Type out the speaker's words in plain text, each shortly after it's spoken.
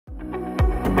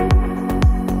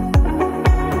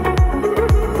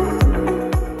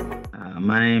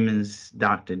My name is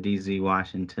Dr. DZ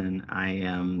Washington. I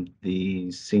am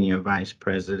the Senior Vice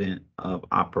President of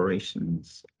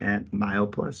Operations at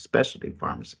BioPlus Specialty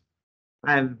Pharmacy.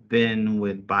 I've been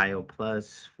with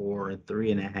BioPlus for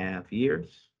 3.5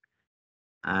 years.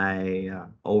 I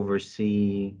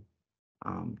oversee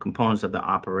components of the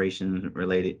operation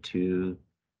related to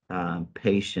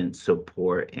patient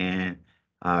support and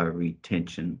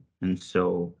retention. And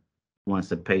so once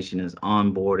the patient is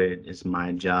onboarded, it's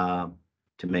my job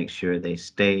to make sure they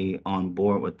stay on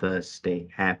board with us, stay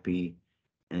happy.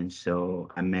 And so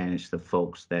I manage the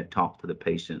folks that talk to the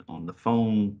patient on the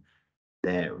phone,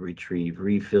 that retrieve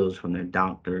refills from their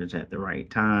doctors at the right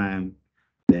time,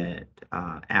 that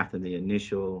after the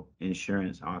initial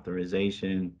insurance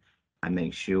authorization, I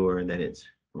make sure that it's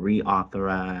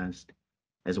reauthorized,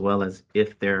 as well as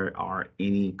if there are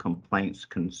any complaints,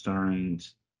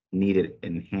 concerns, needed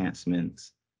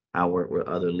enhancements. I work with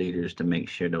other leaders to make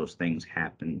sure those things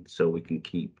happen so we can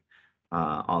keep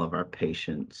all of our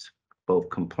patients both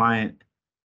compliant,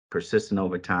 persistent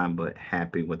over time, but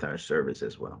happy with our service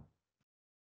as well.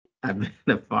 I've been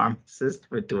a pharmacist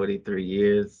for 23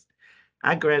 years.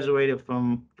 I graduated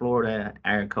from Florida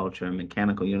Agriculture and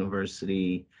Mechanical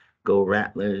University, Go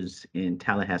Rattlers in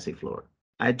Tallahassee, Florida.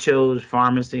 I chose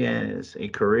pharmacy as a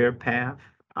career path,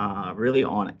 really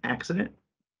on accident.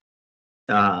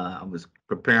 I was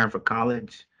preparing for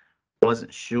college,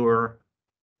 wasn't sure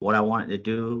what I wanted to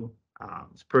do. I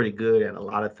was pretty good at a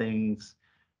lot of things.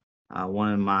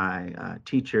 One of my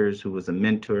teachers, who was a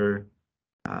mentor,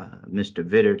 Mr.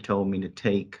 Vitter, told me to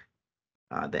take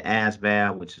the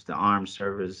ASVAB, which is the Armed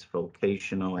Service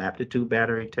Vocational Aptitude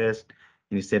Battery Test.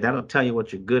 And he said, that'll tell you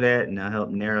what you're good at and that'll help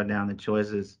narrow down the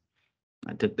choices.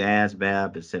 I took the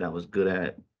ASVAB. It said I was good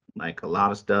at like a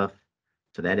lot of stuff,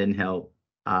 so that didn't help.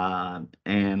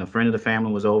 And a friend of the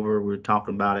family was over. We were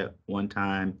talking about it one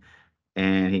time,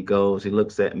 and he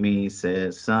looks at me,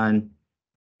 says, "Son,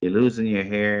 you're losing your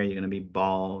hair. You're gonna be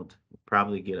bald.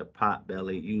 Probably get a pot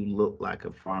belly. You look like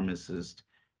a pharmacist.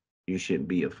 You should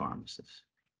be a pharmacist."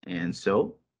 And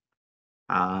so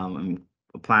I'm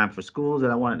applying for schools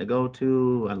that I wanted to go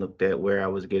to. I looked at where I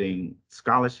was getting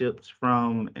scholarships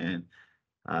from, and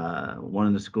one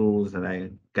of the schools that I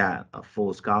got a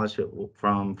full scholarship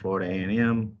from, Florida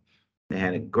A&M, they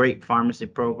had a great pharmacy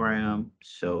program,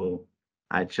 so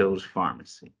I chose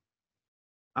pharmacy.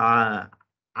 Uh,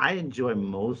 I enjoy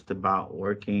most about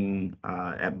working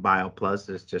at BioPlus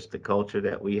is just the culture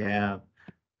that we have.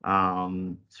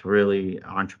 It's really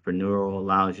entrepreneurial,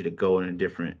 allows you to go in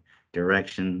different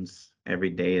directions.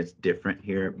 Every day is different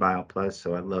here at BioPlus,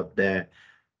 so I love that.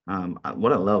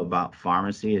 What I love about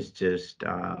pharmacy is just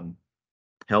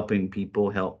helping people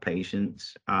help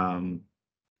patients. In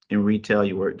retail,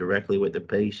 you work directly with the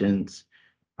patients.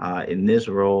 In this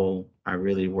role, I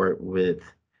really work with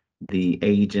the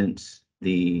agents,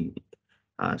 the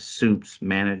soups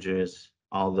managers,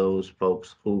 all those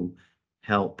folks who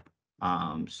help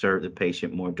serve the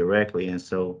patient more directly. And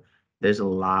so there's a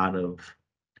lot of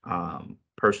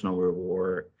personal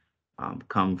reward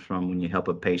comes from when you help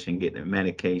a patient get their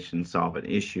medication, solve an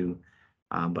issue.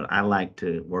 But I like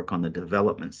to work on the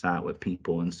development side with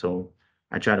people. And so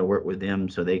I try to work with them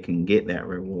so they can get that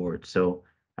reward. So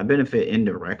I benefit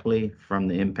indirectly from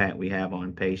the impact we have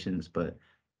on patients, but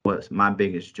what's my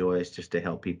biggest joy is just to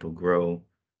help people grow,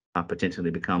 potentially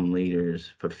become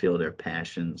leaders, fulfill their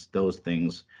passions. Those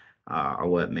things are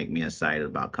what make me excited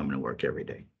about coming to work every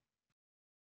day.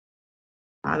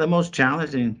 The most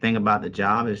challenging thing about the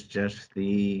job is just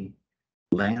the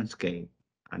landscape.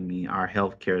 I mean, our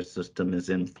healthcare system is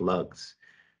in flux.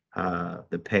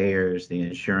 The payers, the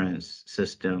insurance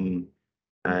system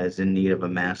is in need of a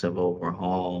massive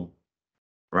overhaul.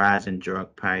 Rise in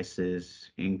drug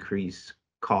prices, increased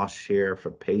cost share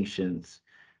for patients,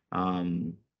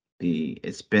 um, the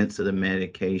expense of the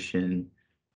medication,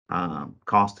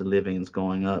 cost of living is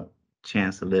going up,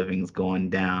 chance of living is going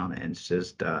down, and it's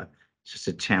just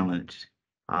a challenge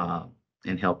uh,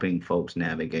 in helping folks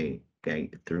navigate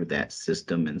through that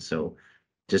system. And so,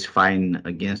 just fighting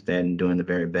against that and doing the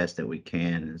very best that we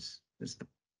can is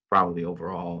probably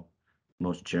overall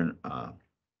most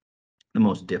the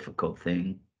most difficult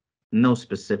thing. No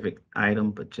specific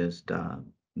item, but just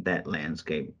that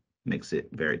landscape makes it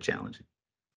very challenging.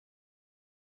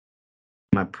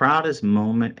 My proudest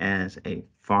moment as a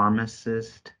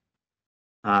pharmacist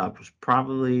was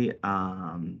probably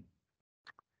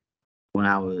when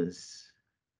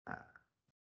uh,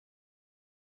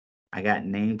 I got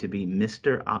named to be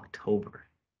Mr. October.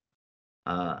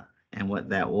 Uh, and what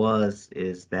that was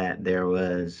is that there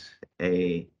was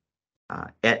a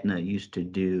Aetna used to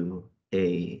do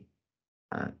a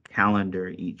calendar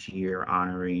each year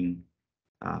honoring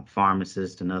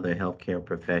pharmacists and other healthcare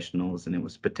professionals, and it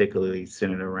was particularly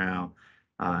centered around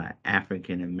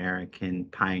African American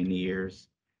pioneers.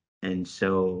 And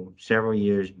so several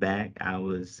years back, I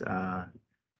was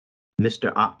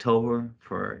Mr. October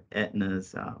for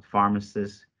Aetna's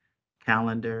pharmacist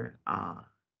calendar.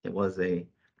 It was a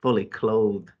fully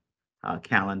clothed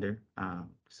calendar.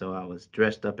 So I was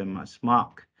dressed up in my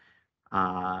smock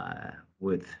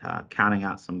with counting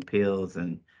out some pills,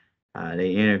 and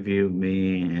they interviewed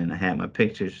me, and I had my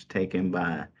pictures taken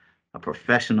by a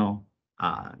professional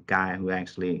guy who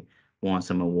actually won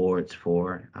some awards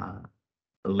for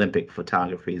Olympic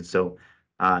photography. So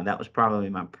that was probably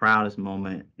my proudest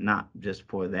moment, not just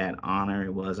for that honor.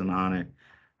 It was an honor,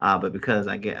 but because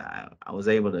I was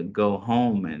able to go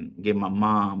home and give my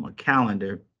mom a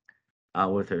calendar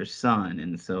with her son.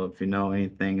 And so if you know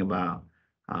anything about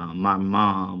my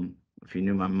mom, if you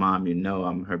knew my mom, you know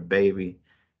I'm her baby.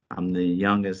 I'm the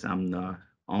youngest. I'm the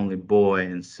only boy,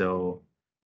 and so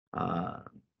uh,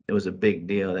 it was a big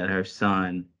deal that her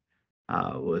son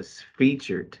was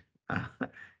featured.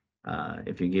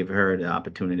 If you give her the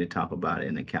opportunity to talk about it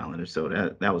in the calendar. So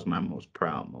that was my most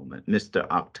proud moment, Mr.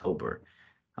 October,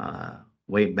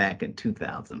 way back in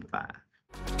 2005.